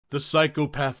The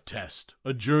Psychopath Test,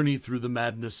 A Journey Through the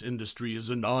Madness Industry is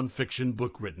a non-fiction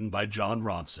book written by Jon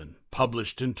Ronson,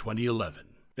 published in 2011.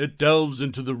 It delves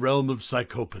into the realm of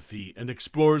psychopathy and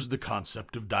explores the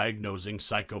concept of diagnosing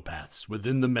psychopaths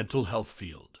within the mental health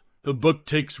field. The book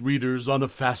takes readers on a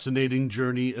fascinating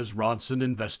journey as Ronson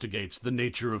investigates the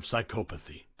nature of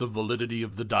psychopathy, the validity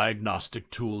of the diagnostic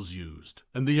tools used,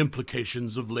 and the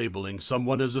implications of labeling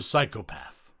someone as a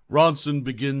psychopath. Ronson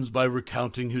begins by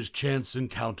recounting his chance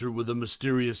encounter with a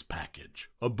mysterious package,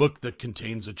 a book that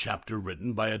contains a chapter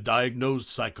written by a diagnosed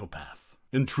psychopath.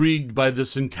 Intrigued by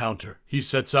this encounter, he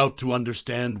sets out to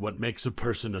understand what makes a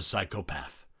person a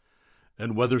psychopath,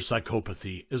 and whether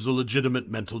psychopathy is a legitimate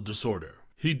mental disorder.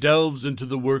 He delves into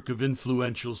the work of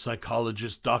influential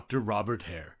psychologist Dr. Robert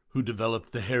Hare, who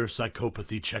developed the Hare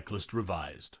Psychopathy Checklist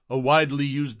Revised, a widely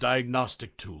used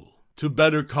diagnostic tool. To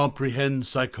better comprehend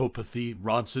psychopathy,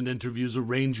 Ronson interviews a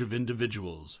range of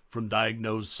individuals, from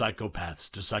diagnosed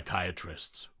psychopaths to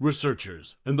psychiatrists,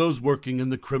 researchers, and those working in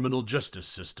the criminal justice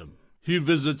system. He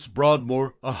visits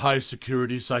Broadmoor, a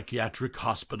high-security psychiatric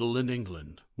hospital in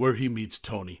England, where he meets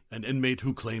Tony, an inmate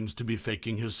who claims to be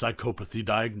faking his psychopathy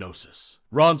diagnosis.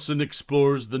 Ronson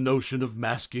explores the notion of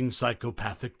masking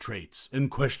psychopathic traits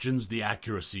and questions the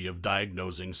accuracy of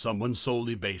diagnosing someone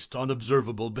solely based on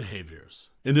observable behaviors.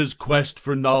 In his quest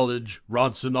for knowledge,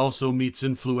 Ronson also meets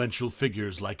influential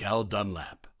figures like Al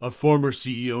Dunlap, a former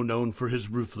CEO known for his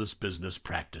ruthless business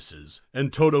practices,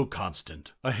 and Toto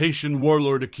Constant, a Haitian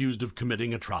warlord accused of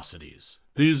committing atrocities.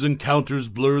 These encounters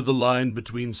blur the line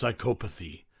between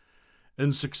psychopathy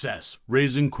and success,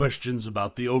 raising questions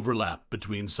about the overlap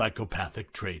between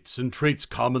psychopathic traits and traits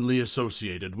commonly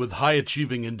associated with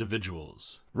high-achieving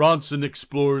individuals. Ronson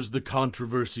explores the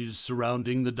controversies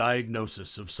surrounding the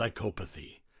diagnosis of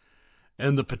psychopathy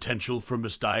and the potential for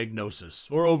misdiagnosis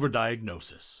or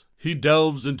overdiagnosis. He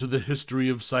delves into the history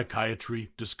of psychiatry,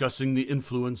 discussing the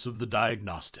influence of the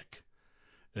Diagnostic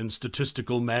and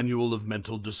Statistical Manual of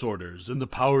Mental Disorders and the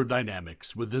power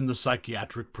dynamics within the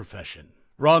psychiatric profession.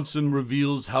 Ronson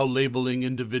reveals how labeling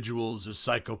individuals as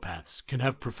psychopaths can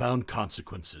have profound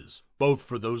consequences, both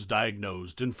for those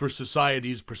diagnosed and for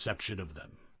society's perception of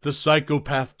them. The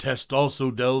Psychopath Test also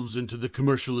delves into the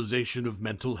commercialization of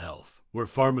mental health, where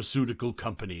pharmaceutical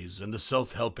companies and the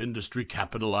self-help industry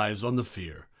capitalize on the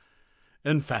fear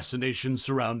and fascination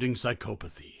surrounding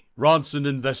psychopathy. Ronson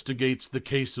investigates the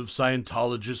case of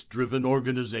Scientologist-driven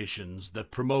organizations that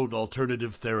promote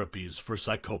alternative therapies for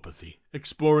psychopathy,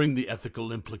 exploring the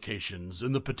ethical implications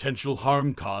and the potential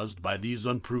harm caused by these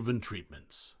unproven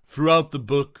treatments. Throughout the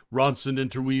book, Ronson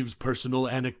interweaves personal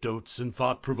anecdotes and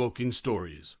thought-provoking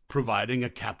stories, providing a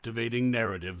captivating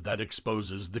narrative that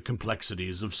exposes the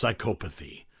complexities of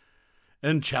psychopathy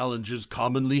and challenges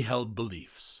commonly held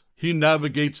beliefs. He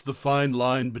navigates the fine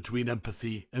line between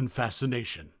empathy and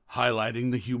fascination, highlighting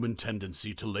the human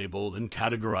tendency to label and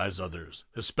categorize others,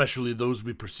 especially those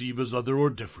we perceive as other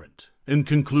or different. In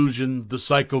conclusion, The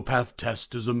Psychopath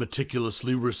Test is a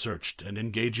meticulously researched and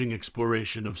engaging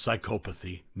exploration of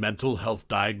psychopathy, mental health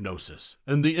diagnosis,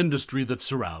 and the industry that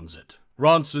surrounds it.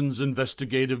 Ronson's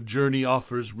investigative journey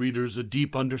offers readers a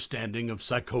deep understanding of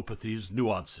psychopathy's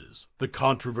nuances, the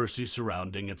controversy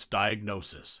surrounding its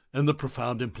diagnosis, and the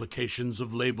profound implications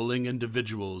of labeling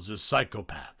individuals as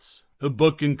psychopaths. The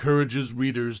book encourages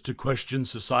readers to question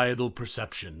societal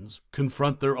perceptions,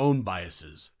 confront their own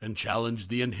biases, and challenge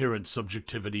the inherent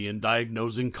subjectivity in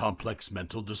diagnosing complex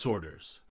mental disorders.